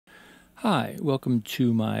Hi, welcome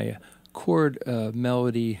to my chord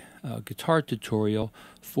melody guitar tutorial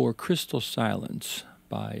for Crystal Silence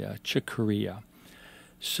by Corea.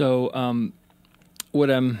 So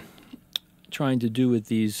what I'm trying to do with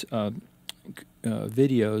these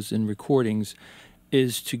videos and recordings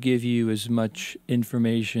is to give you as much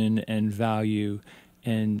information and value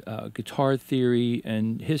and guitar theory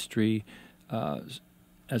and history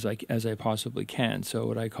as I possibly can. So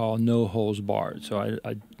what I call no holes barred. So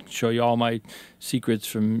I show you all my secrets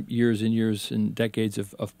from years and years and decades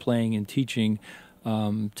of playing and teaching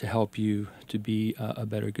to help you to be a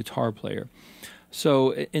better guitar player.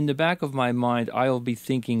 So in the back of my mind, I'll be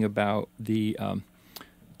thinking about the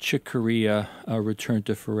Corea Return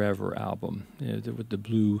to Forever album, with the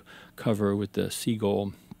blue cover with the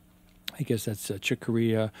seagull. I guess that's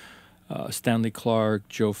Corea, Stanley Clarke,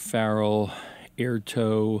 Joe Farrell,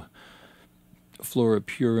 Airto, Flora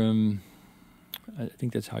Purim. I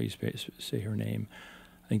think that's how you say her name.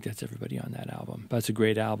 I think that's everybody on that album. But it's a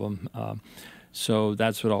great album. So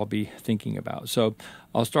that's what I'll be thinking about. So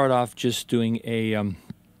I'll start off just doing an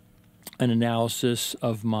analysis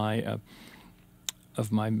of my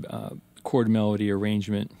chord melody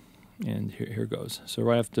arrangement, and here goes. So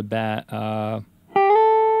right off the bat, okay.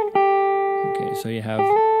 So you have,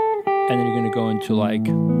 and then you're going to go into like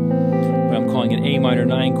what I'm calling an A minor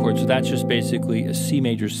 9 chord. So that's just basically a C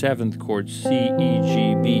major 7th chord, C, E,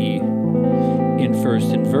 G, B, in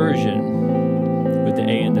first inversion with the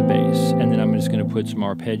A and the bass. And then I'm just going to put some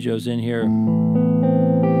arpeggios in here.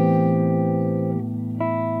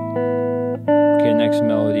 Okay, next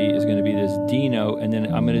melody is going to be this D note, and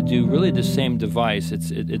then I'm going to do really the same device.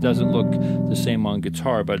 It doesn't look the same on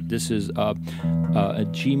guitar, but this is a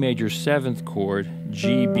G major 7th chord,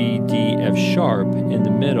 G, B, D, F sharp in the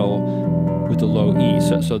middle with the low E.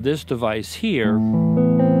 So this device here, A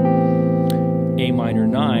minor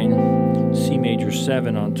 9, C major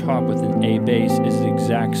 7 on top with an A bass, is the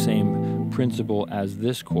exact same principle as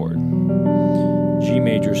this chord, G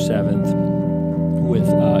major 7th with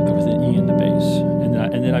an E in the bass.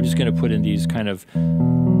 And then I'm just going to put in these kind of,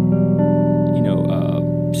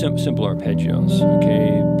 simple arpeggios.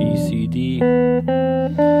 Okay, B, C, D.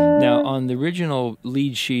 Now on the original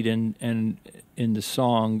lead sheet and in the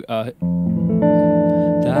song, da,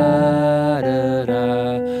 da,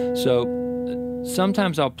 da. So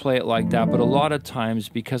sometimes I'll play it like that, but a lot of times,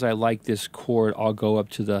 because I like this chord, I'll go up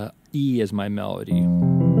to the E as my melody.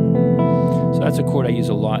 So that's a chord I use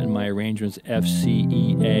a lot in my arrangements, F, C,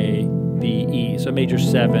 E, A, B, E. So major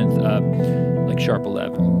 7th, like sharp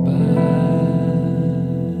 11.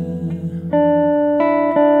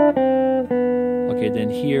 Okay, then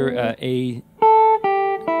here, A.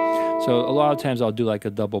 So a lot of times I'll do like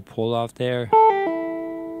a double pull off there.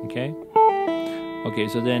 Okay? Okay,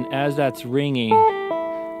 so then as that's ringing,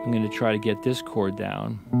 I'm going to try to get this chord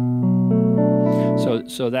down.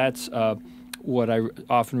 So that's what I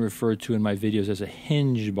often refer to in my videos as a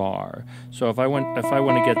hinge bar. So if I want to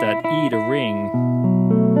get that E to ring,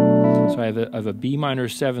 so I have a B minor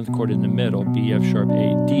 7th chord in the middle, B, F sharp,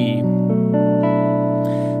 A, D,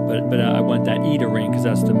 but I want that E to ring because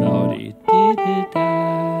that's the melody.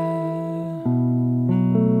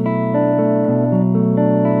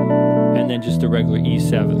 And then just a regular E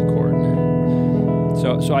 7th chord.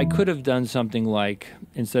 So I could have done something like,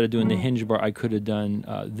 instead of doing the hinge bar, I could have done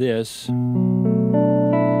this, and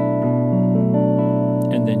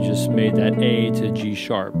then just made that A to G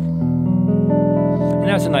sharp. And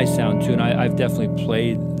that's a nice sound too, and I've definitely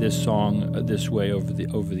played this song this way over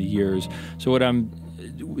the years. So what I'm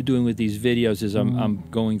doing with these videos is I'm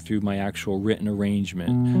going through my actual written arrangement,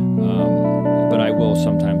 but I will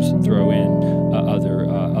sometimes throw in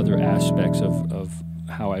other aspects of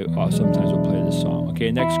how I sometimes will play this song.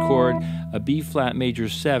 Okay, next chord, a B flat major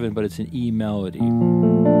 7, but it's an E melody.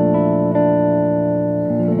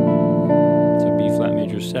 So B flat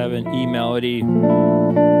major 7, E melody,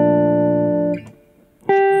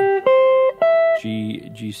 G,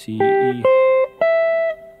 C, E.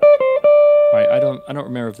 All right, I don't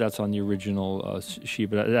remember if that's on the original sheet,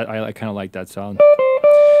 but I kind of like that sound.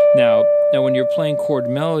 Now when you're playing chord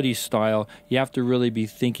melody style, you have to really be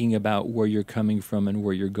thinking about where you're coming from and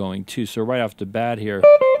where you're going to. So right off the bat here,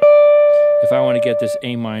 if I want to get this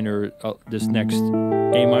A minor, this next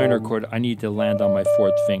A minor chord, I need to land on my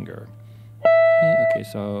 4th finger. Okay,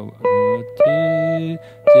 so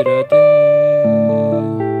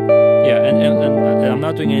yeah, and I'm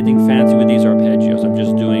not doing anything fancy with these arpeggios. I'm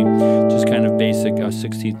just doing kind of basic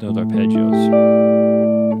 16th note arpeggios.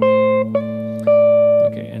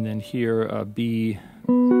 Okay, and then here B,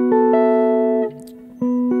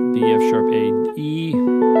 F sharp, A, E,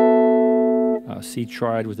 C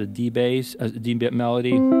triad with a D bass, D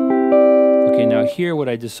melody. Okay, now here what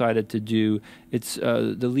I decided to do, it's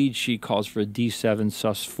the lead sheet calls for a D7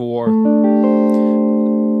 sus4.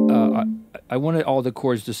 I wanted all the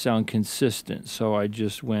chords to sound consistent, so I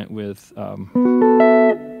just went with, and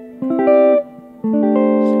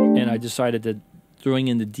I decided that throwing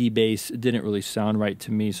in the D bass didn't really sound right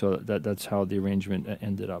to me, so that's how the arrangement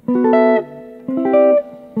ended up.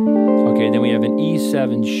 Okay, then we have an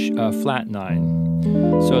E7 flat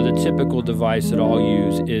 9. So the typical device that I'll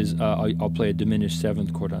use is I'll play a diminished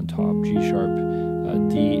 7th chord on top, G sharp,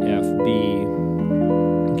 D, F, B.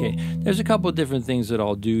 Okay, there's a couple of different things that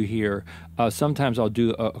I'll do here. Sometimes I'll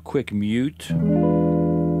do a quick mute,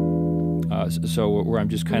 so where I'm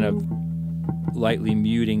just kind of lightly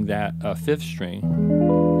muting that 5th string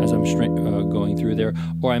as I'm going through there,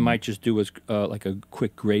 or I might just do like a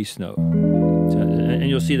quick grace note. And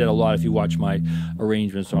you'll see that a lot if you watch my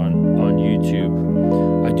arrangements on YouTube.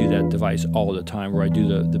 I do that device all the time, where I do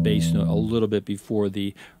the bass note a little bit before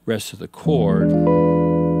the rest of the chord.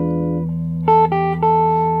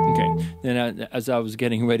 Okay, then as I was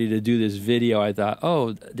getting ready to do this video, I thought,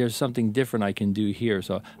 oh, there's something different I can do here.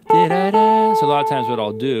 So a lot of times what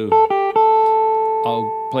I'll do, I'll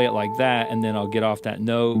play it like that, and then I'll get off that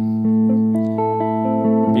note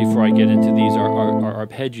before I get into these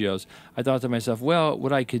arpeggios. I thought to myself, well,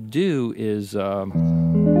 what I could do is that's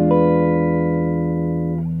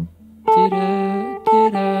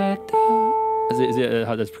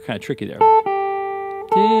kind of tricky there.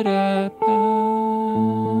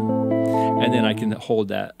 And then I can hold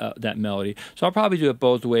that that melody. So I'll probably do it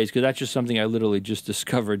both ways, because that's just something I literally just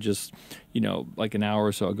discovered just, like an hour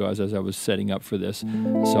or so ago as I was setting up for this.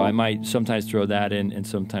 So I might sometimes throw that in and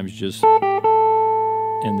sometimes just,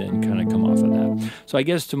 and then kind of come off of that. So I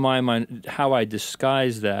guess to my mind, how I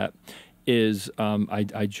disguise that is I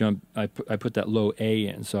put that low A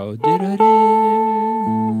in. So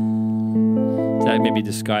that maybe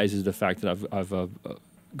disguises the fact that I've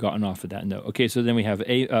gotten off of that note. Okay, so then we have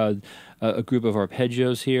a group of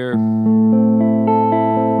arpeggios here.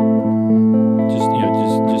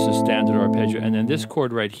 Just a standard arpeggio, and then this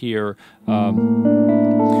chord right here,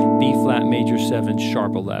 B flat major 7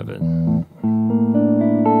 sharp 11.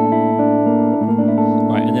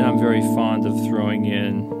 Right, and then I'm very fond of throwing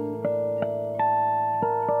in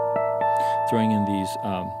these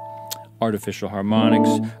artificial harmonics.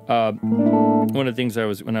 One of the things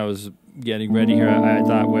when I was getting ready here, I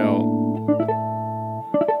thought, well,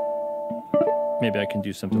 maybe I can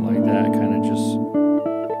do something like that, kind of just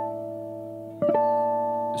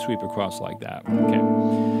sweep across like that.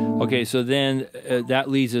 Okay, so then that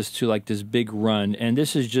leads us to like this big run, and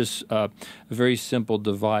this is just a very simple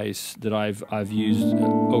device that I've used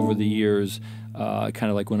over the years, kind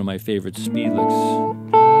of like one of my favorite speed licks.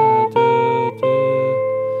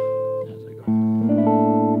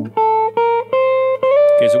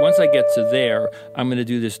 Okay, so once I get to there, I'm going to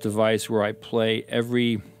do this device where I play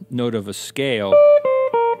every note of a scale.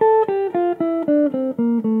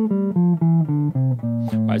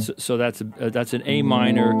 Right, so that's an A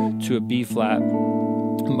minor to a B flat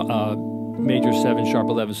major 7 sharp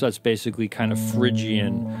 11. So that's basically kind of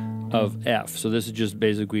Phrygian of F. So this is just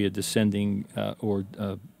basically a descending or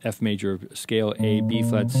F major scale: A, B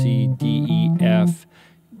flat, C, D, E, F,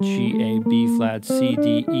 G, A, B flat, C,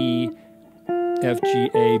 D, E, F, G,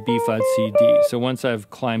 A, B flat, C, D. So once I've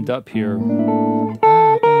climbed up here,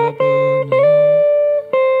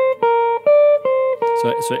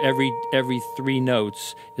 so every 3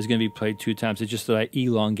 notes is going to be played 2 times. It's just that I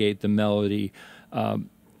elongate the melody, and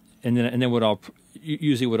then what I'll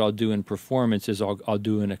do in performance is I'll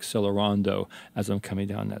do an accelerando as I'm coming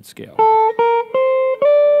down that scale.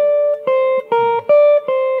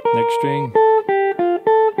 Next string,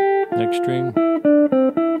 next string,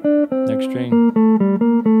 next string,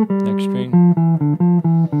 next string,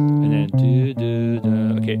 and then do.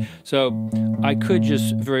 Okay, so I could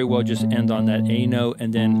just very well just end on that A note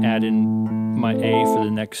and then add in my A for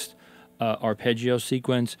the next arpeggio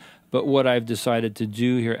sequence. But what I've decided to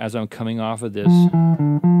do here as I'm coming off of this, and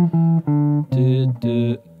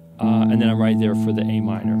then I'm right there for the A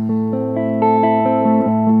minor.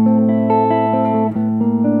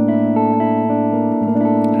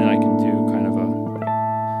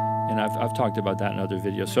 I've talked about that in other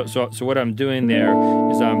videos. So what I'm doing there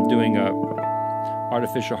is I'm doing a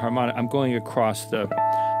artificial harmonic. I'm going across the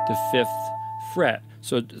 5th fret.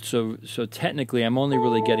 So technically, I'm only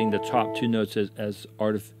really getting the top 2 notes as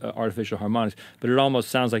artificial harmonics, but it almost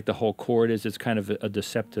sounds like the whole chord is. It's kind of a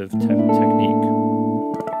deceptive technique.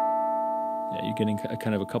 Yeah, you're getting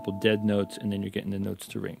kind of a couple dead notes, and then you're getting the notes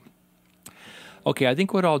to ring. Okay, I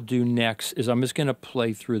think what I'll do next is I'm just going to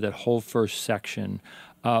play through that whole first section,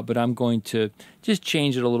 but I'm going to just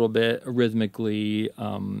change it a little bit rhythmically.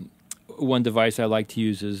 One device I like to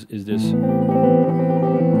use is this. I'm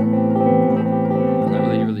not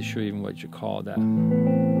really sure even what you call that.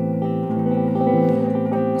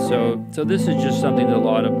 So this is just something that a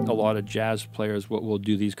lot of jazz players will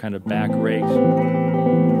do, these kind of back rigs.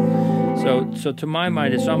 So to my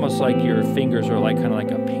mind, it's almost like your fingers are like kind of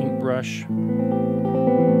like a paintbrush.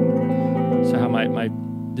 So how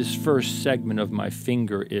this first segment of my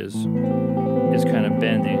finger is kind of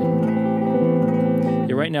bending.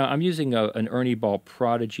 Yeah, right now I'm using an Ernie Ball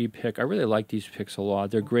Prodigy pick. I really like these picks a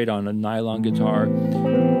lot. They're great on a nylon guitar.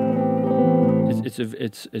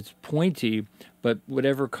 It's pointy, but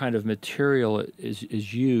whatever kind of material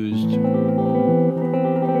is used,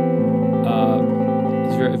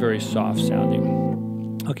 it's very, very soft sounding.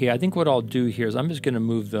 Okay, I think what I'll do here is I'm just going to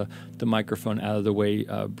move the microphone out of the way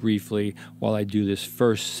briefly while I do this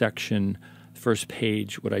first section, first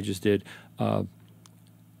page, what I just did. You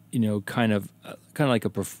know, kind of like a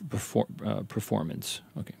performance.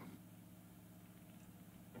 Okay.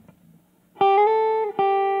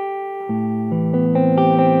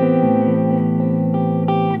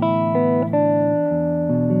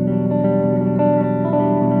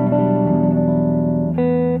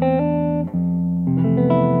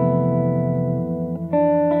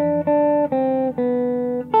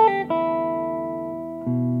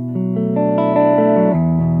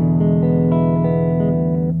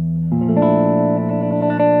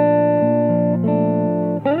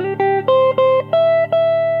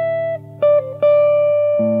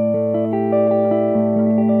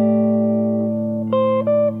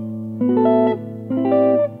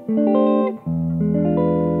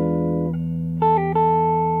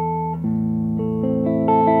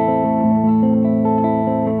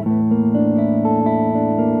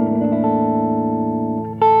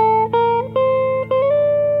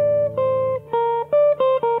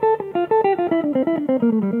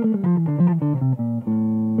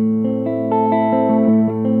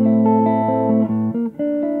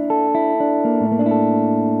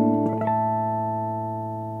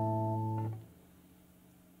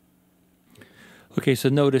 Okay, so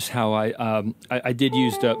notice how I did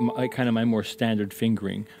use kind of my more standard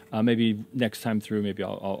fingering. Maybe next time through, maybe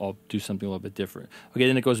I'll do something a little bit different. Okay,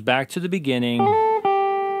 then it goes back to the beginning. You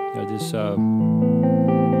know, this,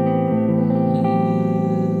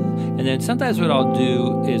 and then sometimes what I'll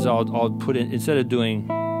do is I'll put in, instead of doing,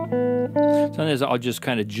 sometimes I'll just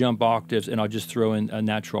kind of jump octaves and I'll just throw in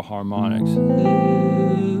natural harmonics.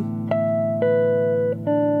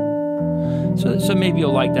 So maybe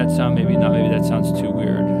you'll like that sound, maybe not, maybe that sounds too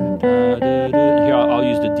weird. Here, I'll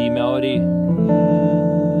use the D melody.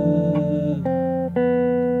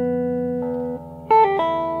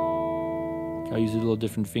 I'll use a little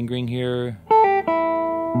different fingering here.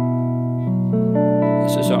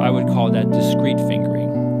 So I would call that discrete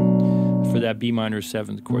fingering for that B minor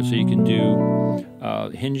 7th chord. So you can do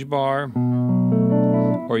hinge bar,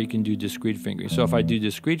 or you can do discrete fingering. So if I do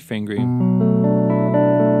discrete fingering,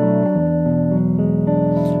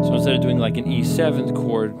 so instead of doing like an E 7th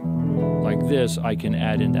chord like this, I can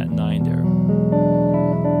add in that 9 there.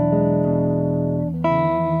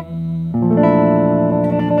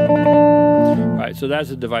 All right, so that's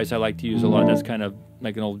a device I like to use a lot. That's kind of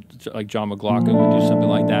like an old, like John McLaughlin would do something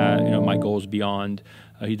like that. You know, My Goals Beyond.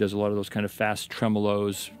 He does a lot of those kind of fast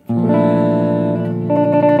tremolos.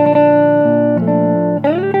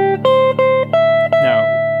 Now,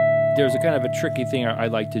 there's a kind of a tricky thing I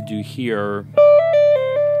like to do here.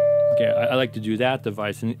 Okay, I like to do that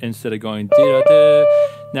device instead of going da-da-da.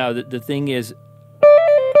 Now, the thing is,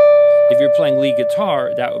 if you're playing lead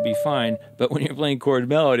guitar, that would be fine. But when you're playing chord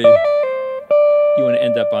melody, you want to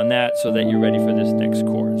end up on that so that you're ready for this next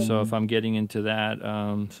chord. So if I'm getting into that,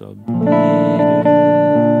 so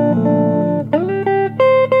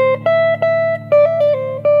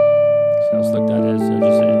let's look that is. So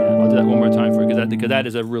just, I'll do that one more time for you because that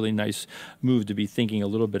is a really nice move to be thinking a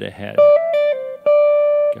little bit ahead.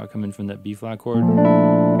 Okay, I'll come in from that B flat chord.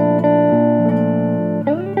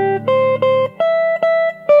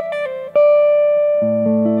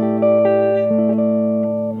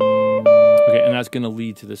 That's going to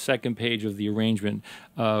lead to the second page of the arrangement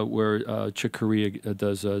where Corea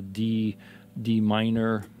does a D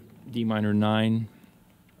minor 9.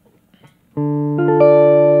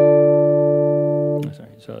 Sorry,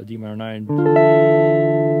 so D minor 9.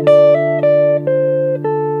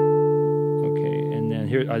 Okay, and then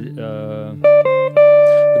here,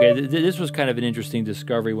 okay, this was kind of an interesting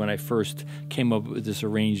discovery when I first came up with this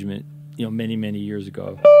arrangement, you know, many years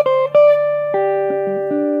ago.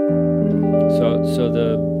 So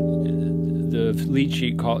the lead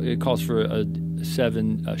sheet calls for a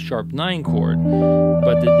 7 sharp 9 chord,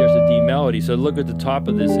 but there's a D melody. So look what the top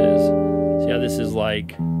of this is. See how this is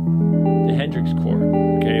like the Hendrix chord,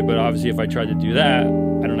 okay? But obviously if I tried to do that,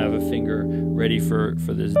 I don't have a finger ready for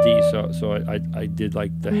this D. So I did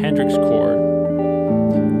like the Hendrix chord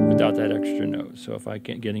without that extra note. So if I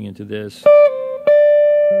get getting into this,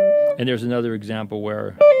 and there's another example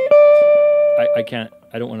where I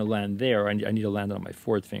don't want to land there. I need to land on my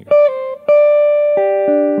 4th finger.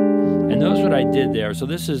 And notice what I did there. So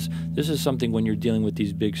this is something when you're dealing with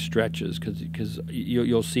these big stretches, because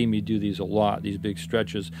you'll see me do these a lot, these big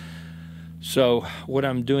stretches. So what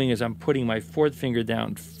I'm doing is I'm putting my 4th finger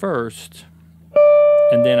down first,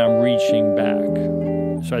 and then I'm reaching back.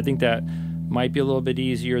 So I think that might be a little bit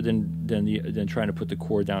easier than trying to put the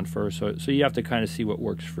chord down first. So you have to kind of see what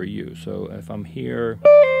works for you. So if I'm here.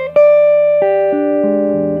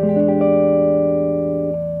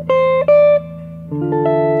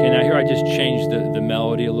 Okay, now here I just changed the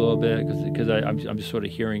melody a little bit because I'm just sort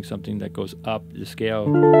of hearing something that goes up the scale.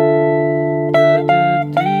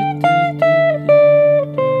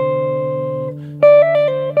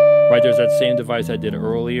 Right, there's that same device I did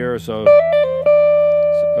earlier, so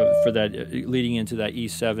for that leading into that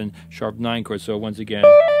E7 sharp 9 chord. So once again,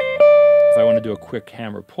 if I want to do a quick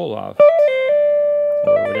hammer pull off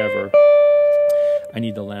or whatever, I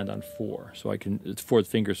need to land on 4, so I can, it's 4th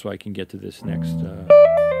finger, so I can get to this next. D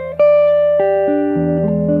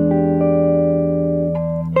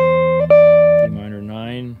minor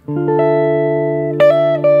 9.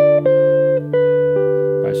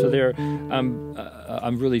 Right, so there,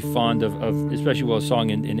 I'm really fond of especially a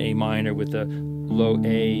song in A minor with the low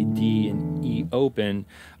A, D, and E open.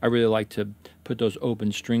 I really like to put those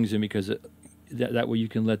open strings in because that way you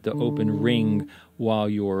can let the open ring while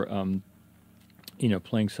you're you know,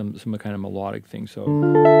 playing some kind of melodic thing. So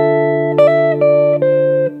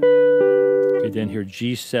okay, then here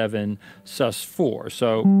G7 sus4.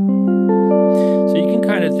 So you can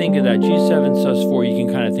kind of think of that G7 sus4. You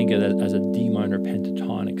can kind of think of that as a D minor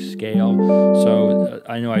pentatonic scale. So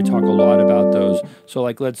I know I talk a lot about those. So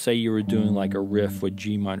like, let's say you were doing like a riff with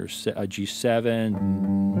G7.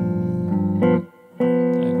 I go a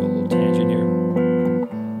little tangent here.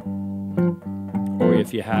 Or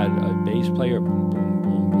if you had a bass player, boom,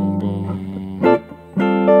 boom, boom, boom, boom.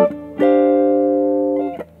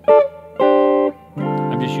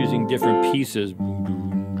 I'm just using different pieces. I'm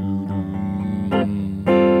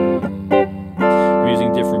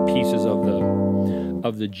using different pieces of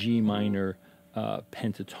the G minor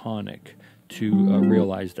pentatonic to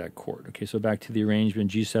realize that chord. Okay, so back to the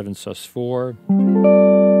arrangement: G7 sus4.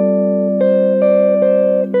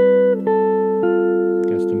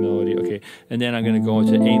 And then I'm going to go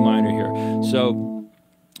into A minor here. So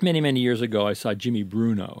many years ago, I saw Jimmy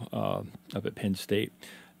Bruno up at Penn State,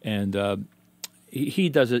 and he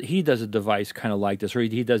does a device kind of like this, or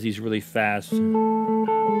he does these really fast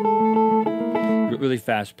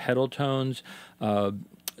pedal tones.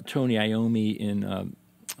 Tony Iommi in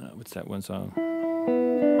what's that one song?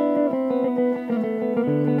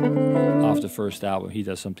 Off the first album, he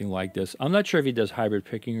does something like this. I'm not sure if he does hybrid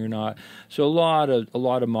picking or not. So a lot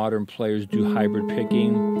of modern players do hybrid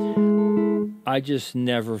picking. I just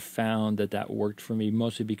never found that worked for me,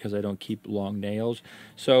 mostly because I don't keep long nails.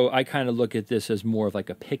 So I kind of look at this as more of like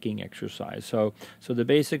a picking exercise. So the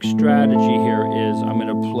basic strategy here is I'm going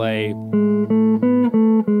to play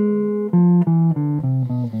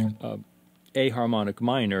A harmonic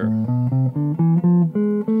minor,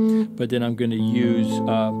 but then I'm going to use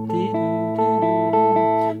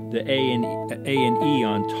the A and E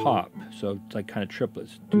on top, so it's like kind of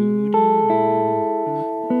triplets.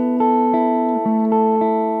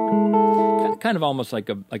 Kind of almost like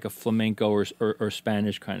a flamenco or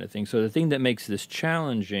Spanish kind of thing. So the thing that makes this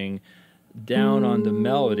challenging, down on the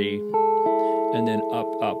melody, and then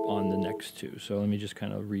up on the next two. So let me just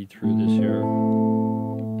kind of read through this here.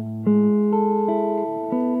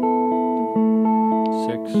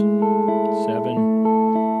 6,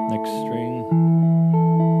 7, next string,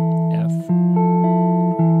 F.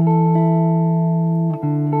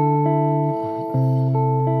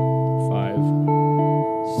 5,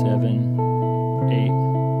 7, 8.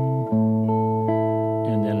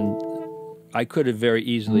 And then I could have very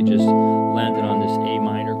easily just landed on this A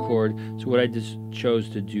minor chord. So what I just chose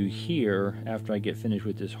to do here, after I get finished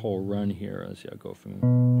with this whole run here, let's see, I'll go from...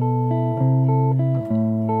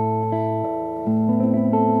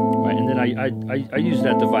 I use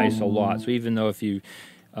that device a lot. So even though if you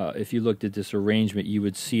looked at this arrangement, you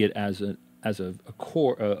would see it as a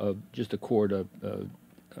chord, just a chord,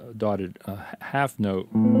 dotted half note.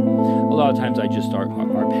 A lot of times I just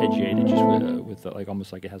arpeggiate it just with like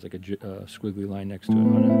almost like it has like a squiggly line next to it.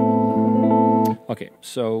 Okay,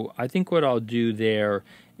 so I think what I'll do there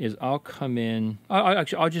is I'll come in.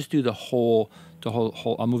 I'll just do the whole.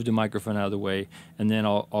 I'll move the microphone out of the way, and then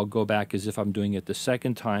I'll go back as if I'm doing it the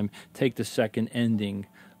second time. Take the second ending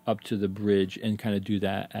up to the bridge and kind of do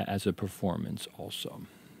that as a performance also.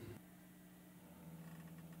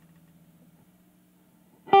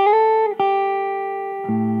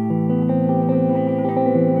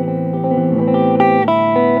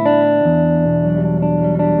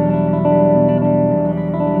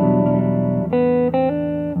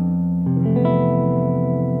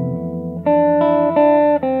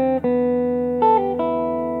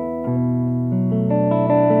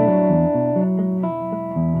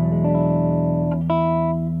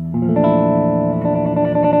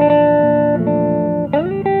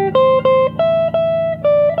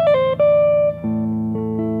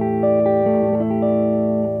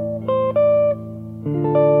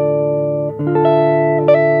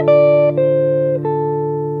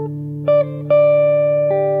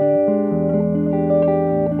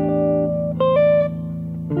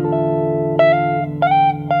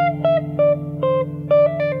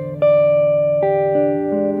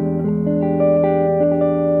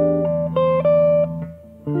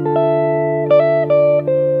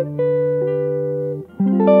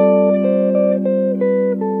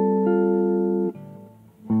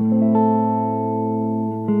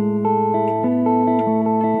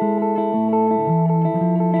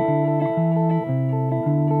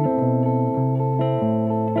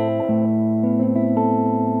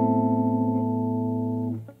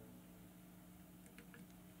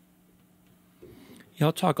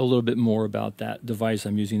 I'll talk a little bit more about that device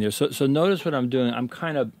I'm using there. So notice what I'm doing. I'm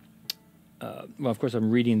kind of, well, of course,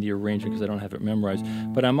 I'm reading the arrangement because I don't have it memorized,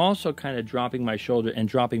 but I'm also kind of dropping my shoulder and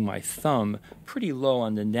dropping my thumb pretty low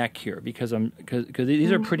on the neck here because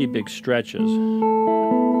these are pretty big stretches. And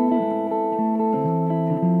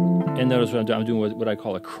notice what I'm doing. I'm doing what I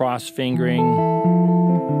call a cross fingering.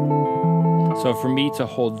 So for me to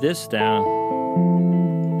hold this down.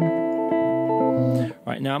 All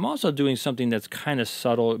right, now I'm also doing something that's kind of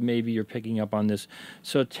subtle. Maybe you're picking up on this.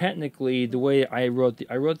 So technically, the way I wrote the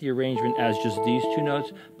arrangement as just these two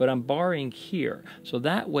notes, but I'm barring here. So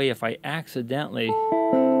that way, if I accidentally hit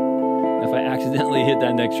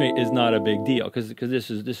that next string, is not a big deal because this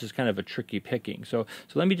is kind of a tricky picking. So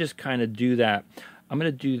let me just kind of do that. I'm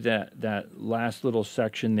going to do that last little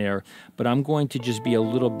section there, but I'm going to just be a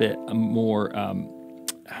little bit more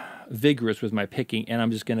vigorous with my picking, and I'm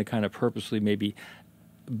just going to kind of purposely maybe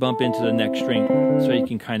bump into the next string so you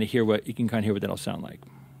can kind of hear what that'll sound like.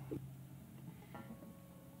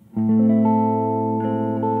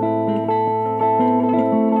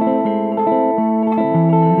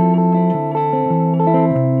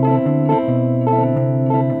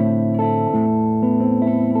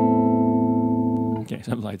 Okay,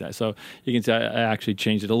 something like that. So you can see I actually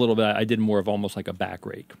changed it a little bit. I did more of almost like a back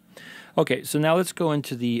rake. Okay, so now let's go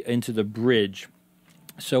into the bridge.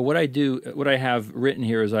 So what I have written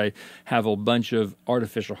here is I have a bunch of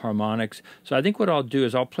artificial harmonics. So I think what I'll do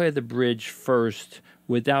is I'll play the bridge first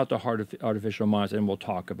without the artificial harmonics, and we'll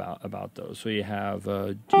talk about those. So you have D,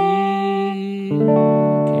 okay,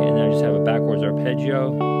 and then I just have a backwards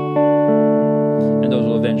arpeggio, and those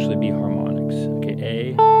will eventually be harmonics.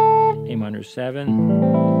 Okay, A minor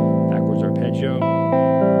 7, backwards arpeggio.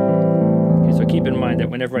 Okay, so keep in mind that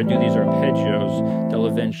whenever I do these arpeggios, they'll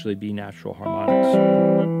eventually be natural harmonics.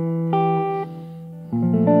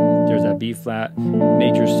 There's that B flat,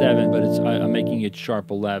 major 7, but I'm making it sharp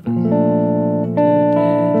 11.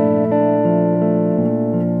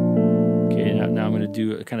 Okay, now I'm going to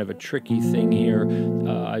do a kind of a tricky thing here.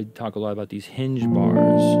 I talk a lot about these hinge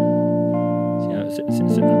bars.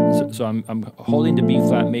 So I'm holding the B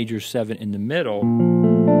flat major 7 in the middle.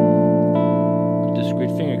 Discrete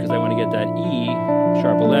finger because I want to get that E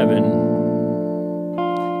sharp 11,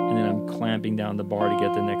 and then I'm clamping down the bar to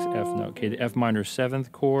get the next F note. Okay, the F minor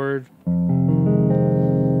 7th chord,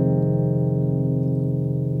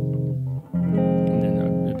 and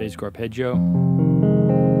then the basic arpeggio,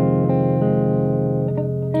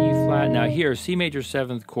 E flat. Now here, C major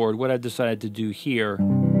 7th chord. What I've decided to do here,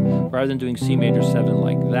 rather than doing C major 7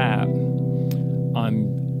 like that,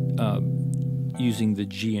 I'm using the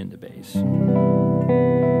G in the bass.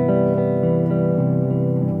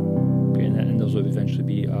 Okay, and those will eventually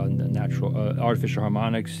be natural artificial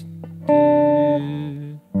harmonics.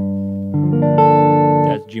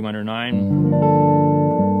 That's G minor 9.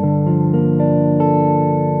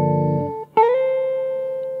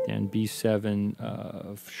 And B7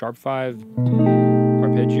 sharp 5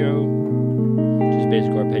 arpeggio, just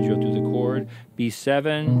basic arpeggio through the chord,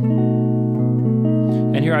 B7,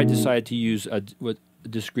 and here I decided to use a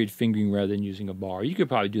discrete fingering rather than using a bar. You could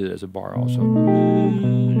probably do that as a bar also.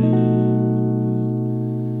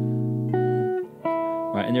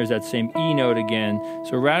 Right, and there's that same E note again.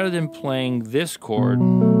 So rather than playing this chord,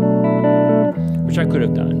 which I could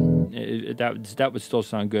have done, that would still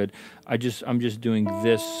sound good. I'm just doing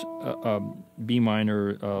this B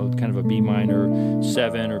minor, kind of a B minor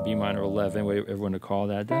 7 or B minor 11, whatever you want to call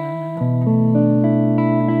that.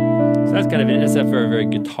 So that's kind of it's a very, very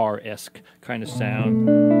guitar-esque kind of sound,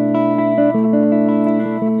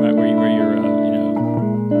 right? Where you're you know,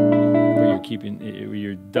 where you're keeping, where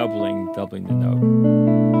you're doubling the note,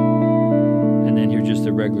 and then here's just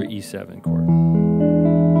a regular E7 chord.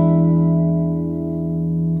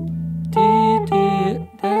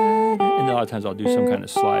 And a lot of times I'll do some kind of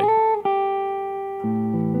slide,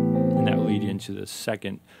 and that will lead you into the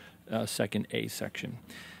second A section.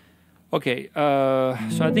 Okay, so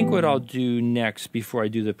I think what I'll do next, before I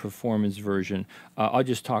do the performance version, I'll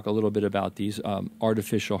just talk a little bit about these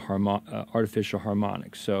artificial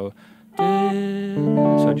harmonics. So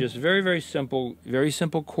just very, very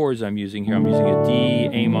simple chords I'm using here. I'm using a D,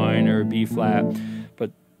 A minor, B flat,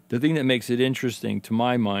 but the thing that makes it interesting to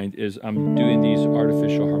my mind is I'm doing these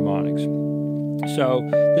artificial harmonics. So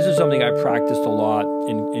this is something I practiced a lot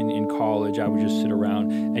in college. I would just sit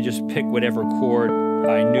around and just pick whatever chord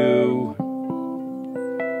I knew,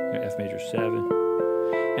 F major 7,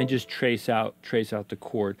 and just trace out the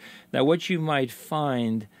chord. Now what you might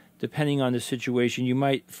find, depending on the situation, you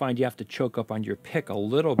might find you have to choke up on your pick a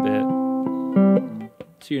little bit,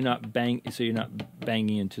 so you're not banging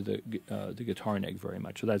into the guitar neck very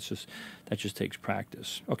much. So that just takes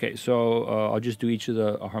practice. Okay, so I'll just do each of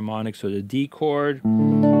the harmonics. So the D chord,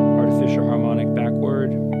 artificial harmonic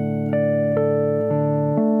backward,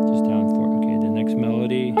 just down 4. Okay, the next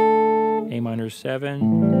melody, A minor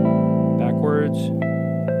 7, backwards.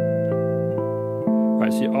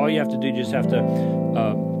 Right. So all you have to do, just have to.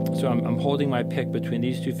 So I'm holding my pick between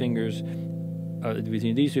these two fingers. And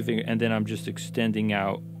then I'm just extending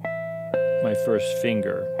out my first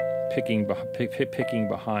finger, picking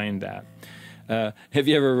behind that. Have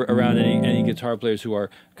you ever around any guitar players who are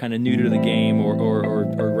kind of new to the game or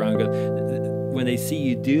around, when they see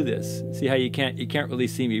you do this, see how you can't really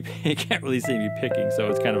see me picking. So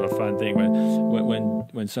it's kind of a fun thing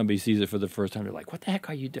when somebody sees it for the first time. They're like, "What the heck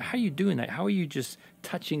are you doing? How are you doing that? How are you just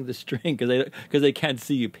touching the string?" Because they can't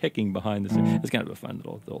see you picking behind the string. It's kind of a fun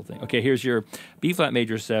little thing. Okay, here's your B flat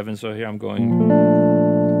major 7. So here I'm going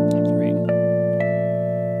 3.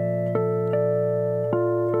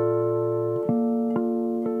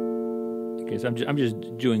 Okay, so I'm just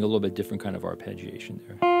doing a little bit different kind of arpeggiation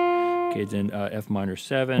there. Okay, then F minor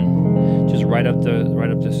 7, just right up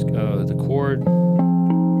the chord,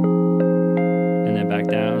 and then back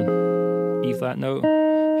down, E flat note.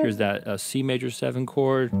 Here's that C major 7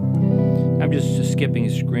 chord. I'm just skipping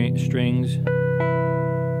strings. 3, 2.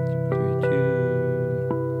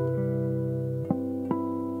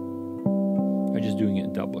 I'm just doing it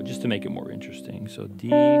in double, just to make it more interesting. So D.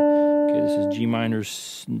 Okay, this is G minor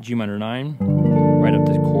 9, right up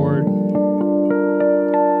the chord.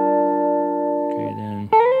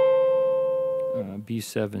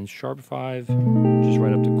 B7 sharp 5, just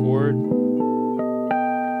right up the chord.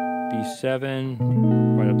 B7,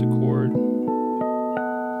 right up the chord.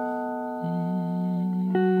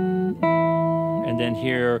 And then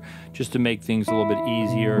here, just to make things a little bit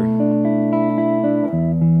easier.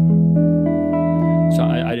 So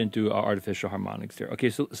I didn't do artificial harmonics there. Okay,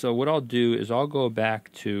 so what I'll do is I'll go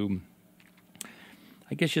back to,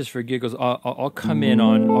 I guess just for giggles, I'll come in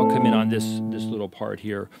on this little part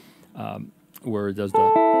here. Where it does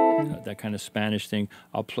that kind of Spanish thing.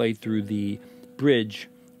 I'll play through the bridge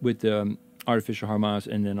with the artificial harmonics,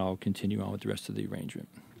 and then I'll continue on with the rest of the arrangement.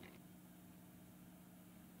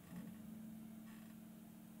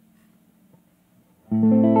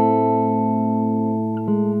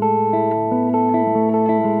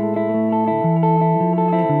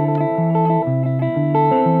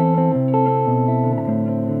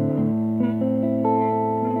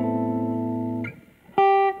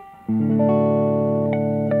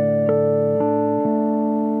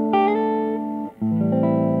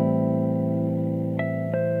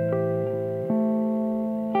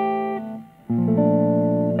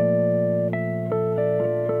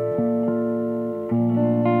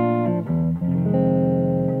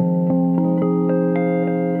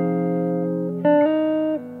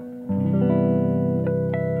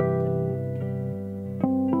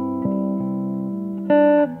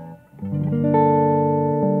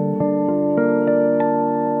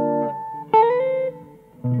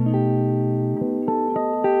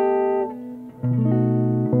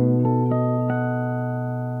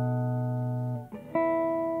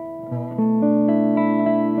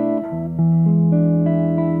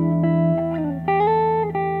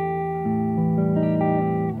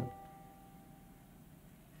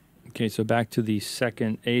 Okay, so back to the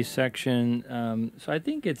second A section. So I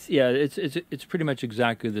think it's pretty much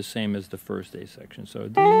exactly the same as the first A section. So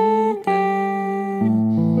D, there's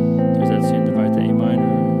that same divide to A minor,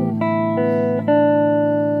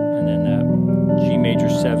 and then that G major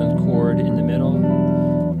 7th chord in the middle,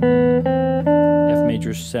 F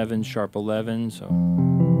major 7 sharp 11. So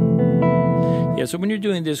yeah, so when you're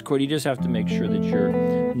doing this chord, you just have to make sure that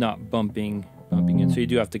you're not bumping in. So you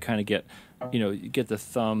do have to kind of get the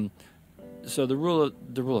thumb. So the rule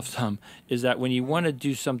of thumb is that when you want to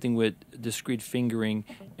do something with discrete fingering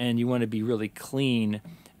and you want to be really clean,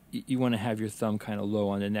 you want to have your thumb kind of low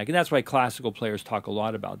on the neck, and that's why classical players talk a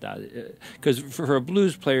lot about that. Because for a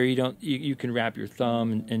blues player, you can wrap your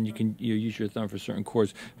thumb and you can use your thumb for certain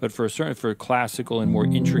chords, but for classical and more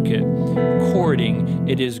intricate chording,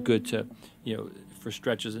 it is good to for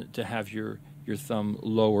stretches to have your thumb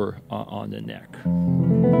lower on the neck.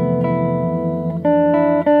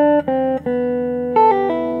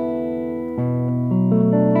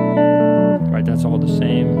 All right, that's all the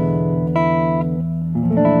same.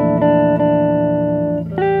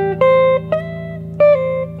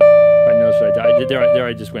 Right, no, so I did there.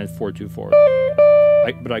 I just went 4-2-4.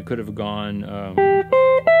 But I could have gone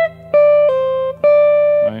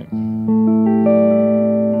right.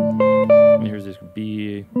 And here's this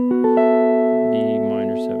B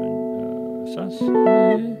minor 7 sus.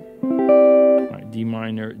 Right, D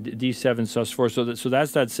minor D7 sus4. So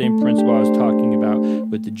that's that same principle I was talking about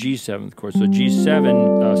with the G7th chord. So G7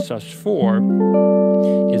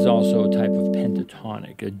 sus4 is also a type of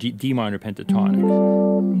pentatonic, a D minor pentatonic.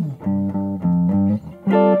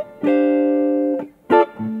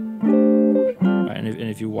 And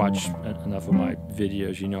if you watch enough of my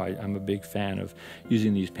videos, you know I'm a big fan of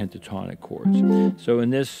using these pentatonic chords. So in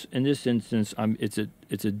this instance, it's a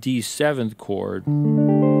D7th chord,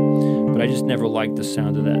 but I just never liked the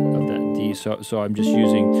sound of that D. So I'm just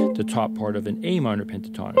using the top part of an A minor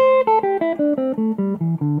pentatonic.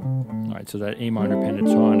 All right, so that A minor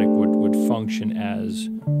pentatonic would function as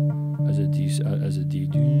a D.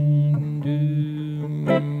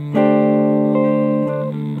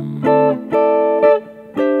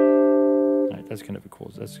 That's kind of a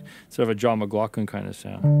cool. That's sort of a John McLaughlin kind of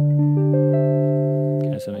sound.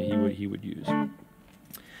 Kind of something he would use.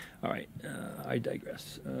 All right, I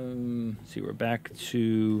digress. See, we're back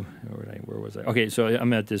to where was I? Okay, so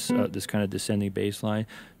I'm at this kind of descending bass line,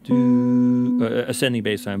 ascending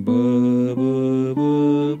bass line.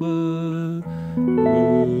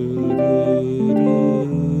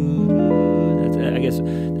 I guess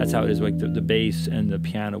that's how it is. Like the bass and the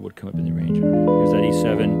piano would come up in the arrangement. Here's that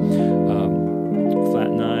E7.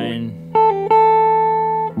 Flat 9,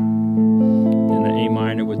 and the A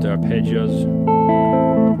minor with the arpeggios,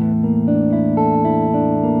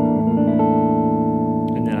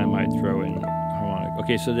 and then I might throw in harmonic.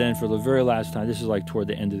 Okay, so then for the very last time, this is like toward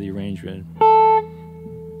the end of the arrangement.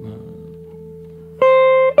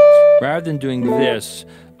 Rather than doing this,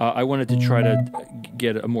 I wanted to try to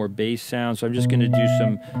get a more bass sound, so I'm just going to do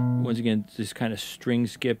some, once again, this kind of string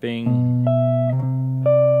skipping.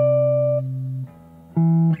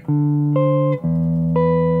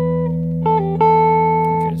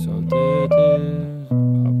 Okay, so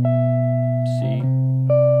C,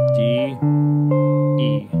 D,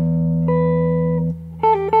 E.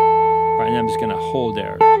 Right, and I'm just going to hold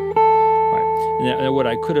there. Right, and then what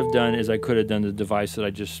I could have done is I could have done the device that I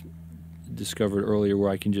just discovered earlier, where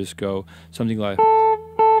I can just go something like,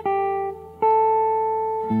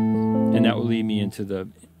 and that will lead me into the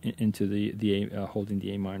holding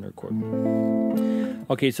the A minor chord.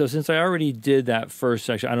 Okay, so since I already did that first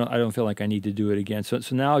section, I don't feel like I need to do it again. So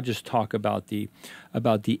now I'll just talk about the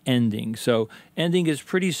ending. So ending is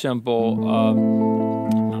pretty simple.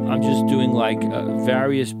 I'm just doing like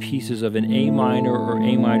various pieces of an A minor or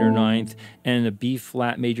A minor 9th and a B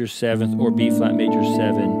flat major 7th or B flat major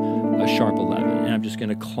 7, a sharp 11, and I'm just going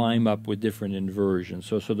to climb up with different inversions.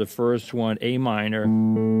 So the first one, A minor.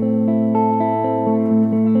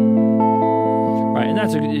 Right, and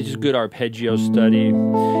it's just good arpeggio study.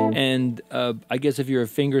 And I guess if you're a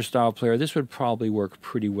fingerstyle player, this would probably work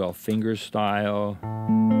pretty well. Fingerstyle.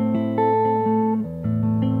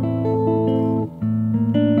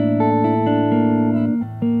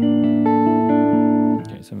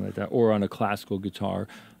 Okay, something like that. Or on a classical guitar.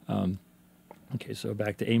 Okay, so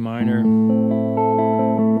back to A minor.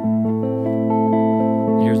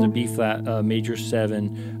 Here's the B flat major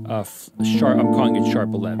 7, sharp. I'm calling it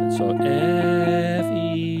sharp 11. So F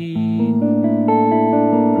E.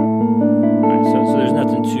 Right, so there's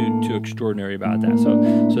nothing too extraordinary about that. So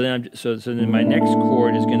then my next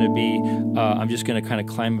chord is going to be I'm just going to kind of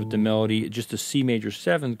climb up the melody, just a C major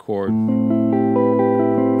 7th chord,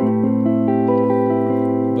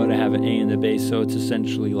 but I have an A in the bass, so it's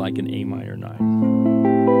essentially like an A minor 9.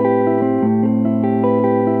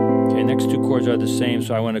 Okay, next two chords are the same,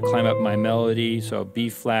 so I want to climb up my melody, so B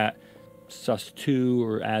flat, sus 2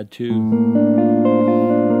 or add 2.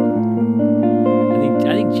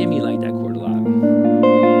 I think Jimmy liked that chord a lot.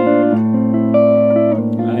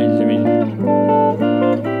 Right, Jimmy.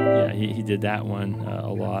 Yeah, he did that one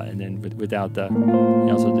a lot, and then without the,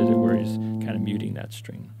 he also did it where he's kind of muting that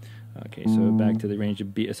string. Okay, so back to the range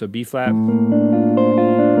of B, so B flat. Okay,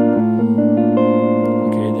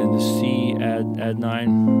 then the C add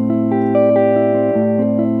 9.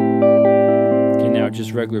 Okay, now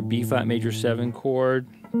just regular B flat major 7 chord.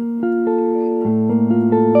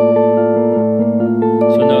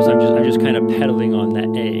 So notice I'm just kind of pedaling on that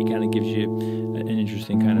A. It kind of gives you an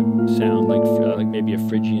interesting kind of sound, like maybe a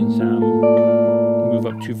Phrygian sound. Move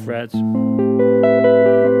up 2 frets. So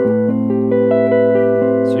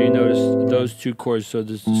you notice those two chords. So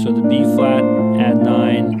the B flat add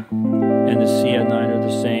 9 and the C add 9 are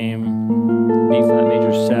the same. B flat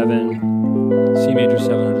major 7, C major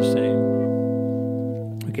 7 are the same.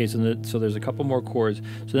 Okay, so there's a couple more chords.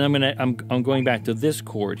 So then I'm going back to this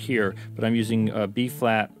chord here, but I'm using B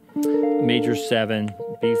flat major 7,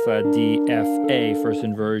 B flat D F A first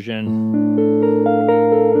inversion.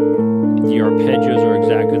 The arpeggios are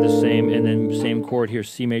exactly the same, and then same chord here,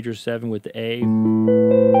 C major 7 with the A.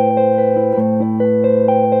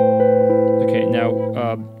 Okay, now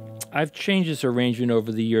I've changed this arrangement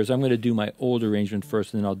over the years. I'm going to do my old arrangement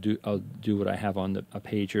first, and then I'll do what I have on the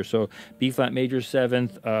page here. So B flat major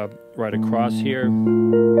 7th right across here.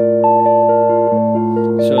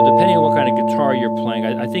 So depending on what kind of guitar you're playing,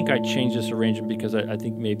 I think I changed this arrangement because I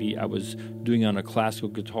think maybe I was doing it on a classical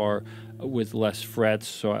guitar with less frets,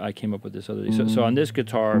 so I came up with this other thing. So on this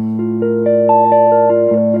guitar, and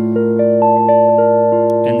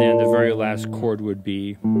then the very last chord would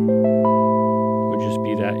just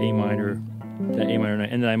be that A minor 9,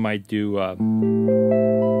 and then I might do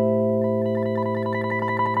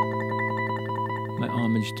my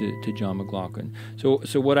homage to John McLaughlin. So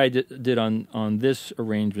what I did on this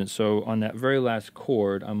arrangement, so on that very last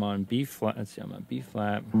chord, I'm on B flat. Let's see, I'm on B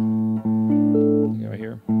flat. Right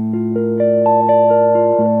here.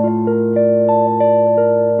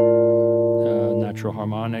 Natural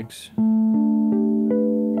harmonics.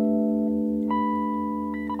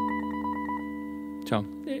 So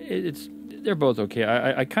they're both okay.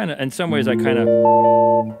 I kind of, in some ways, I kind of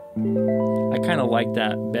like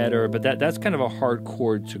that better. But that's kind of a hard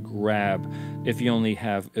chord to grab if you only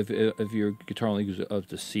have if your guitar only goes up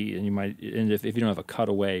to C, and if you don't have a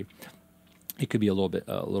cutaway, it could be a little bit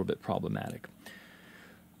problematic.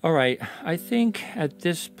 All right, I think at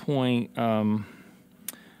this point, I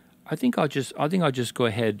think I'll just go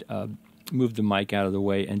ahead, move the mic out of the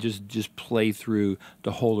way, and just play through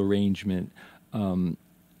the whole arrangement.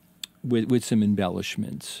 With some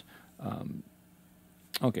embellishments.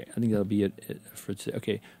 Okay, I think that'll be it for today.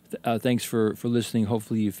 Okay, thanks for listening.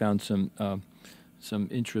 Hopefully you found some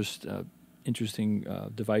interesting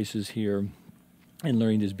devices here and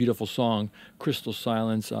learning this beautiful song, Crystal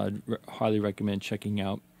Silence. I'd highly recommend checking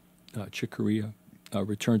out Chick Corea,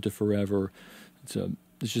 Return to Forever.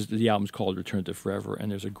 The album's called Return to Forever, and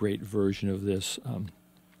there's a great version of this.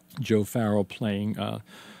 Joe Farrell playing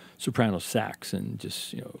soprano sax, and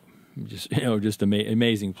just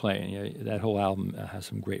amazing playing. That whole album has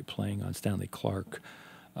some great playing on Stanley Clarke,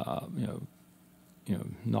 knocking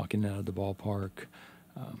it out of the ballpark,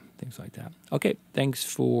 things like that. Okay, thanks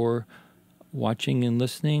for watching and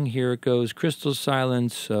listening. Here it goes, Crystal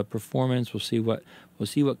Silence performance. We'll see what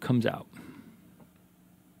comes out.